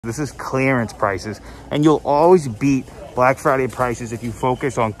This is clearance prices, and you'll always beat Black Friday prices if you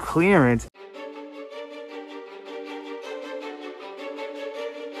focus on clearance.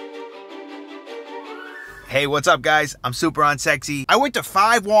 Hey, what's up guys? I'm super unsexy. I went to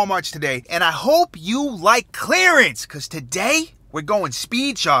 5 Walmarts today, and I hope you like clearance, because today we're going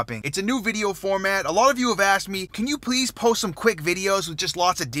speed shopping. It's a new video format. A lot of you have asked me, can you please post some quick videos with just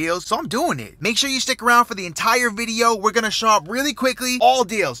lots of deals? So I'm doing it. Make sure you stick around for the entire video. We're gonna shop really quickly, all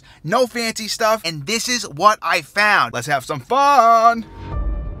deals, no fancy stuff, and this is what I found. Let's have some fun.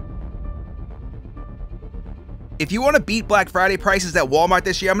 If you want to beat Black Friday prices at Walmart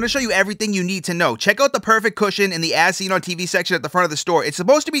this year, I'm going to show you everything you need to know. Check out the perfect cushion in the as seen on TV section at the front of the store. It's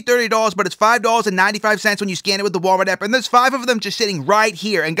supposed to be $30, but it's $5.95 when you scan it with the Walmart app, and there's 5 of them just sitting right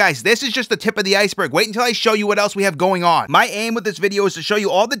here. And guys, this is just the tip of the iceberg. Wait until I show you what else we have going on. My aim with this video is to show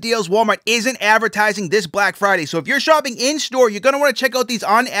you all the deals Walmart isn't advertising this Black Friday. So if you're shopping in store, you're going to want to check out these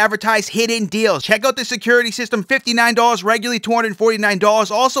unadvertised hidden deals. Check out the security system, $59, regularly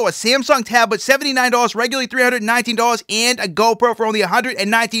 $249. Also a Samsung tablet, $79, regularly $319, and a GoPro for only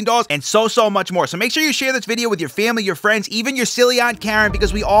 $119, and so much more. So make sure you share this video with your family, your friends, even your silly Aunt Karen,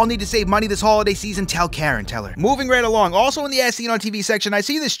 because we all need to save money this holiday season. Tell Karen, tell her. Moving right along, also in the as seen on TV section, I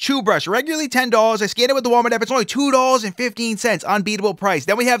see this chew brush, regularly $10. I scanned it with the Walmart app, it's only $2.15, unbeatable price.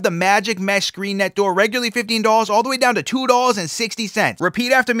 Then we have the Magic Mesh Screen Net Door, regularly $15, all the way down to $2.60.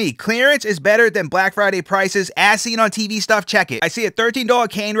 Repeat after me, clearance is better than Black Friday prices. As seen on TV stuff, check it. I see a $13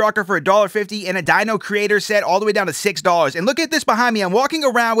 cane rocker for $1.50 and a Dino Creator set all the way down to $6. And look at this behind me. I'm walking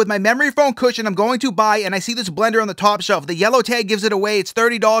around with my memory foam cushion I'm going to buy, and I see this blender on the top shelf. The yellow tag gives it away. It's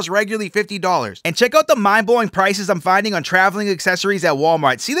 $30, regularly $50. And check out the mind-blowing prices I'm finding on traveling accessories at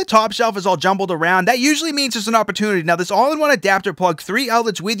Walmart. See, the top shelf is all jumbled around. That usually means there's an opportunity. Now, this all-in-one adapter plug, 3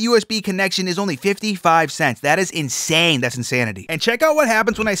 outlets with USB connection, is only 55 cents. That is insane. That's insanity. And check out what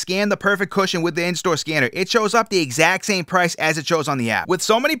happens when I scan the perfect cushion with the in-store scanner. It shows up the exact same price as it shows on the app. With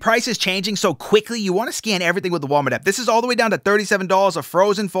so many prices changing so quickly, you want to scan everything with the Walmart app. This is all the way down to $37, a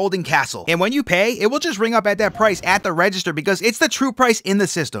frozen folding castle. And when you pay, it will just ring up at that price at the register because it's the true price in the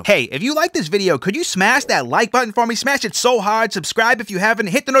system. Hey, if you like this video, could you smash that like button for me? Smash it so hard. Subscribe if you haven't.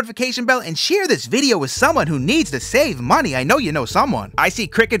 Hit the notification bell and share this video with someone who needs to save money. I know you know someone. I see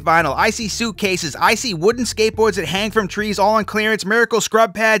Cricut vinyl. I see suitcases. I see wooden skateboards that hang from trees all on clearance, Miracle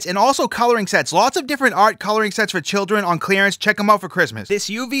scrub pads, and also coloring sets. Lots of different art coloring sets for children on clearance. Check them out for Christmas. This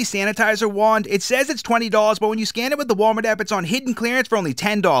UV sanitizer wand, it says it's $20, but when you scan it with the Walmart app, it's on hidden clearance for only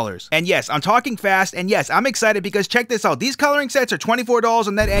 $10. And yes, I'm talking fast, and yes, I'm excited because check this out. These coloring sets are $24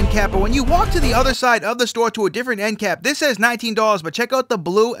 on that end cap, but when you walk to the other side of the store to a different end cap, this says $19, but check out the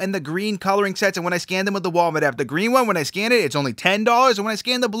blue and the green coloring sets, and when I scan them with the Walmart app, the green one, when I scan it, it's only $10, and when I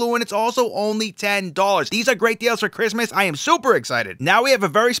scan the blue one, it's also only $10. These are great deals for Christmas. I am super excited. Now we have a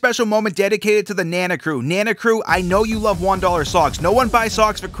very special moment dedicated to the Nana crew. Nana crew, I know you love $1 socks. No one buys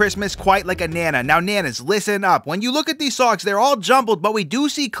socks for Christmas quite like a Nana. Now, Nanas, listen up. When you look at these socks, they're all jumbled, but we do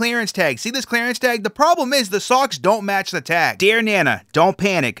see clearance tags. See this clearance tag? The problem is the socks don't match the tag. Dear Nana, don't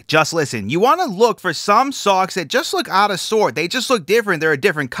panic. Just listen. You want to look for some socks that just look out of sort. They just look different. They're a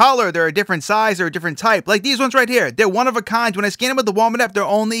different color. They're a different size. They're a different type. Like these ones right here. They're one of a kind. When I scan them with the Walmart app, they're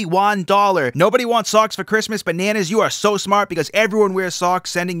only $1. Nobody wants socks for Christmas, but Nanas, you are so smart because everyone wears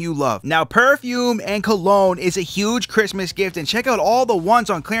socks, sending you love. Now, perfume and cologne is a huge Christmas gift, and check out all the ones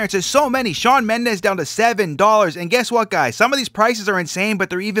on clearance. There's so many. Shawn Mendes down to $7. And guess what, guys? Some of these prices are insane, but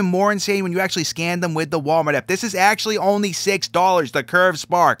they're even more insane when you actually scan them with the Walmart app. This is actually only $6, the Curve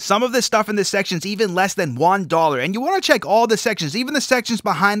Spark. Some of the stuff in this section is even less than $1. And you want to check all the sections, even the sections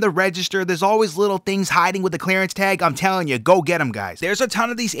behind the register. There's always little things hiding with the clearance tag. I'm telling you, go get them, guys. There's a ton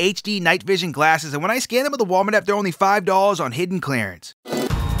of these HD night vision glasses, and when I scan them with the Walmart app, they're only $5 on hidden clearance.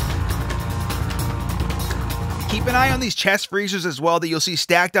 Keep an eye on these chest freezers as well that you'll see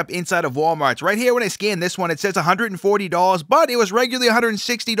stacked up inside of Walmart's. Right here when I scan this one, it says $140, but it was regularly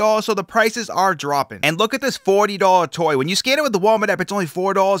 $160, so the prices are dropping. And look at this $40 toy. When you scan it with the Walmart app, it's only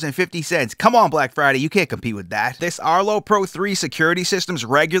 $4.50. Come on, Black Friday, you can't compete with that. This Arlo Pro 3 security system's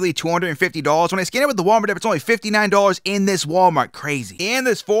regularly $250. When I scan it with the Walmart app, it's only $59 in this Walmart. Crazy. And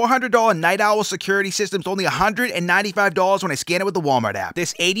this $400 Night Owl security system's only $195 when I scan it with the Walmart app.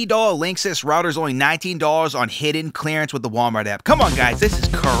 This $80 Linksys router is only $19 on hidden clearance with the Walmart app. Come on, guys, this is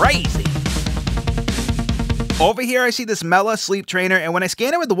crazy. Over here, I see this Mela sleep trainer, and when I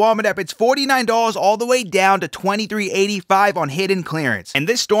scan it with the Walmart app, it's $49 all the way down to $23.85 on hidden clearance. And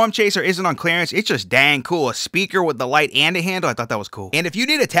this Storm Chaser isn't on clearance, it's just dang cool. A speaker with the light and a handle, I thought that was cool. And if you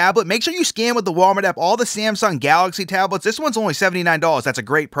need a tablet, make sure you scan with the Walmart app all the Samsung Galaxy tablets. This one's only $79, that's a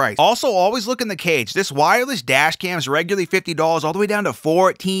great price. Also, always look in the cage. This wireless dash cam is regularly $50 all the way down to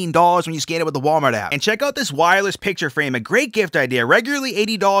 $14 when you scan it with the Walmart app. And check out this wireless picture frame, a great gift idea. Regularly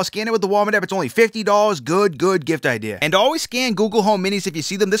 $80, scan it with the Walmart app, it's only $50. Good gift idea. And always scan Google Home Minis if you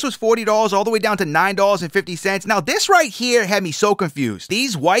see them. This was $40 all the way down to $9.50. Now this right here had me so confused.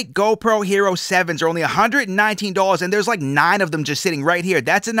 These white GoPro Hero 7s are only $119 and there's like 9 of them just sitting right here.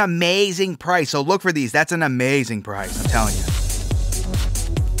 That's an amazing price. So look for these. That's an amazing price, I'm telling you.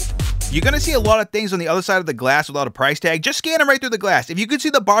 You're gonna see a lot of things on the other side of the glass without a price tag. Just scan them right through the glass. If you can see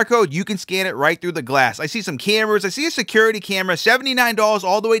the barcode, you can scan it right through the glass. I see some cameras. I see a security camera, $79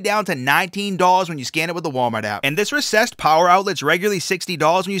 all the way down to $19 when you scan it with the Walmart app. And this recessed power outlet's regularly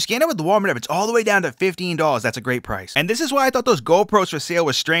 $60. When you scan it with the Walmart app, it's all the way down to $15. That's a great price. And this is why I thought those GoPros for sale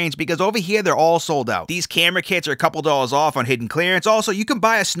was strange, because over here, they're all sold out. These camera kits are a couple dollars off on hidden clearance. Also, you can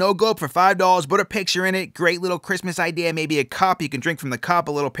buy a snow globe for $5, put a picture in it. Great little Christmas idea. Maybe a cup. You can drink from the cup,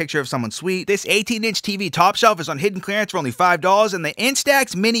 a little picture of someone sweet. This 18-inch TV top shelf is on hidden clearance for only $5, and the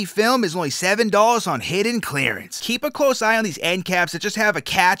Instax mini film is only $7 on hidden clearance. Keep a close eye on these end caps that just have a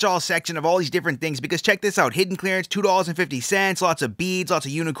catch-all section of all these different things, because check this out, hidden clearance, $2.50, lots of beads, lots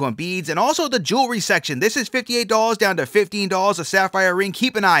of unicorn beads, and also the jewelry section. This is $58 down to $15, a sapphire ring.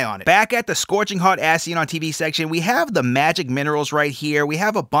 Keep an eye on it. Back at the scorching hot as seen on TV section, we have the magic minerals right here. We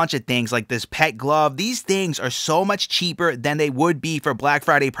have a bunch of things like this pet glove. These things are so much cheaper than they would be for Black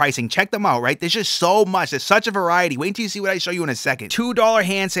Friday pricing. Check them out, right? There's just so much. There's such a variety. Wait until you see what I show you in a second. $2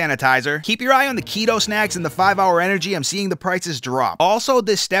 hand sanitizer. Keep your eye on the keto snacks and the 5-hour energy. I'm seeing the prices drop. Also,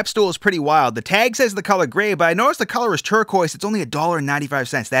 this step stool is pretty wild. The tag says the color gray, but I noticed the color is turquoise. It's only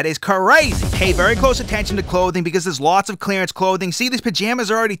 $1.95. That is crazy. Pay very close attention to clothing because there's lots of clearance clothing. See, these pajamas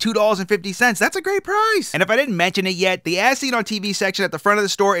are already $2.50. That's a great price. And if I didn't mention it yet, the as seen on TV section at the front of the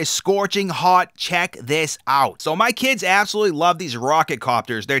store is scorching hot. Check this out. So my kids absolutely love these rocket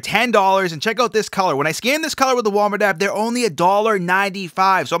copters. They're $10, and check out this color. When I scan this color with the Walmart app, they're only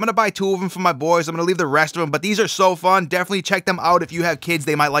 $1.95. So I'm gonna buy 2 of them for my boys. I'm gonna leave the rest of them, but these are so fun. Definitely check them out if you have kids.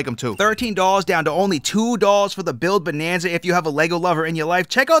 They might like them too. $13 down to only $2 for the Build Bonanza if you have a Lego lover in your life.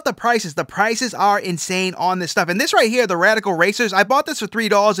 Check out the prices. The prices are insane on this stuff. And this right here, the Radical Racers, I bought this for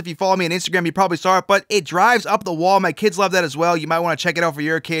 $3. If you follow me on Instagram, you probably saw it, but it drives up the wall. My kids love that as well. You might want to check it out for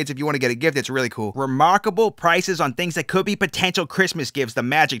your kids if you want to get a gift. It's really cool. Remarkable prices on things that could be potential Christmas gifts. The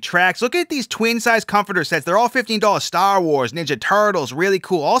Magic Tracks. Look at these twin-size comforter sets. They're all $15. Star Wars, Ninja Turtles, really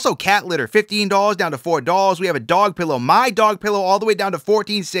cool. Also cat litter, $15 down to $4. We have a dog pillow, my dog pillow, all the way down to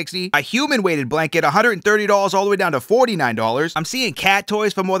 $14.60. A human weighted blanket, $130 all the way down to $49. I'm seeing cat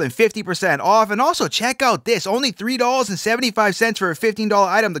toys for more than 50% off. And also check out this, only $3.75 for a $15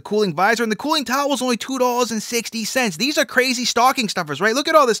 item. The cooling visor and the cooling towel is only $2.60. These are crazy stocking stuffers, right? Look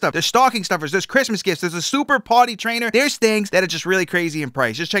at all this stuff. There's stocking stuffers, there's Christmas gifts, there's a super potty trainer. There's things that are just really crazy in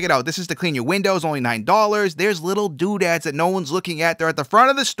price. Just check it out. This is to clean your windows, only $9. There's little doodads that no one's looking at. They're at the front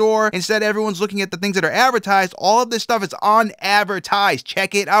of the store. Instead, everyone's looking at the things that are advertised. All of this stuff is unadvertised.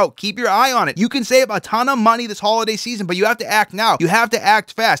 Check it out. Keep your eye on it. You can save a ton of money this holiday season, but you have to act now. You have to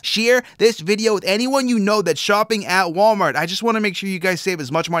act fast. Share this video with anyone you know that's shopping at Walmart. I just want to make sure you guys save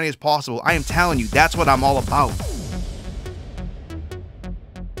as much money as possible. I am telling you, that's what I'm all about.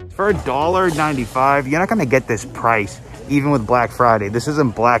 For $1.95, you're not gonna get this price even with Black Friday. This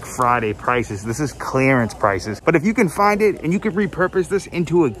isn't Black Friday prices. This is clearance prices. But if you can find it and you can repurpose this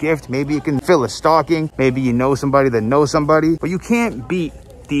into a gift, maybe you can fill a stocking. Maybe you know somebody that knows somebody, but you can't beat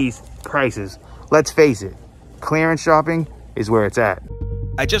these prices. Let's face it, clearance shopping is where it's at.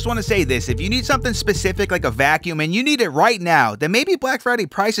 I just want to say this, if you need something specific like a vacuum and you need it right now, then maybe Black Friday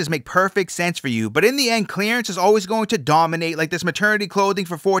prices make perfect sense for you. But in the end, clearance is always going to dominate. Like this maternity clothing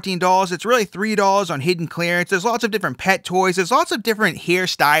for $14, it's really $3 on hidden clearance. There's lots of different pet toys. There's lots of different hair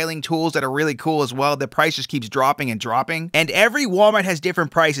styling tools that are really cool as well. The price just keeps dropping and dropping. And every Walmart has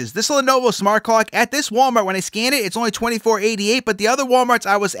different prices. This Lenovo smart clock at this Walmart, when I scan it, it's only $24.88, but the other Walmarts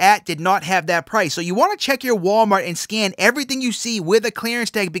I was at did not have that price. So you want to check your Walmart and scan everything you see with a clearance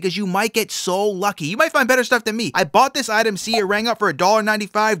tag, because you might get so lucky. You might find better stuff than me. I bought this item, see it rang up for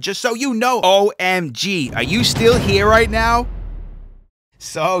 $1.95, just so you know. OMG, are you still here right now?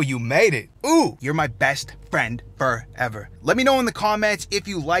 So you made it. Ooh, you're my best friend forever. Let me know in the comments if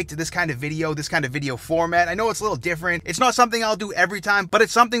you liked this kind of video format. I know it's a little different. It's not something I'll do every time, but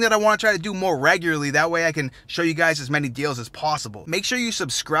it's something that I want to try to do more regularly. That way I can show you guys as many deals as possible. Make sure you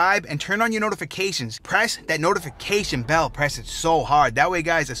subscribe and turn on your notifications. Press that notification bell. Press it so hard. That way,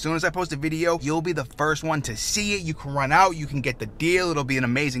 guys, as soon as I post a video, you'll be the first one to see it. You can run out. You can get the deal. It'll be an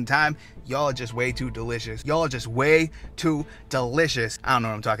amazing time. Y'all are just way too delicious. Y'all are just way too delicious. I don't know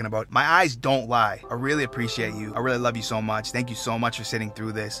what I'm talking about. My eyes don't lie. I really appreciate you. I really love you so much. Thank you so much for sitting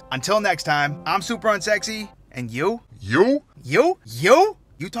through this. Until next time, I'm super unsexy. And you? You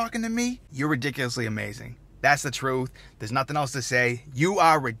talking to me? You're ridiculously amazing. That's the truth. There's nothing else to say. You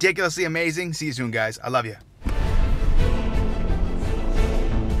are ridiculously amazing. See you soon, guys. I love you.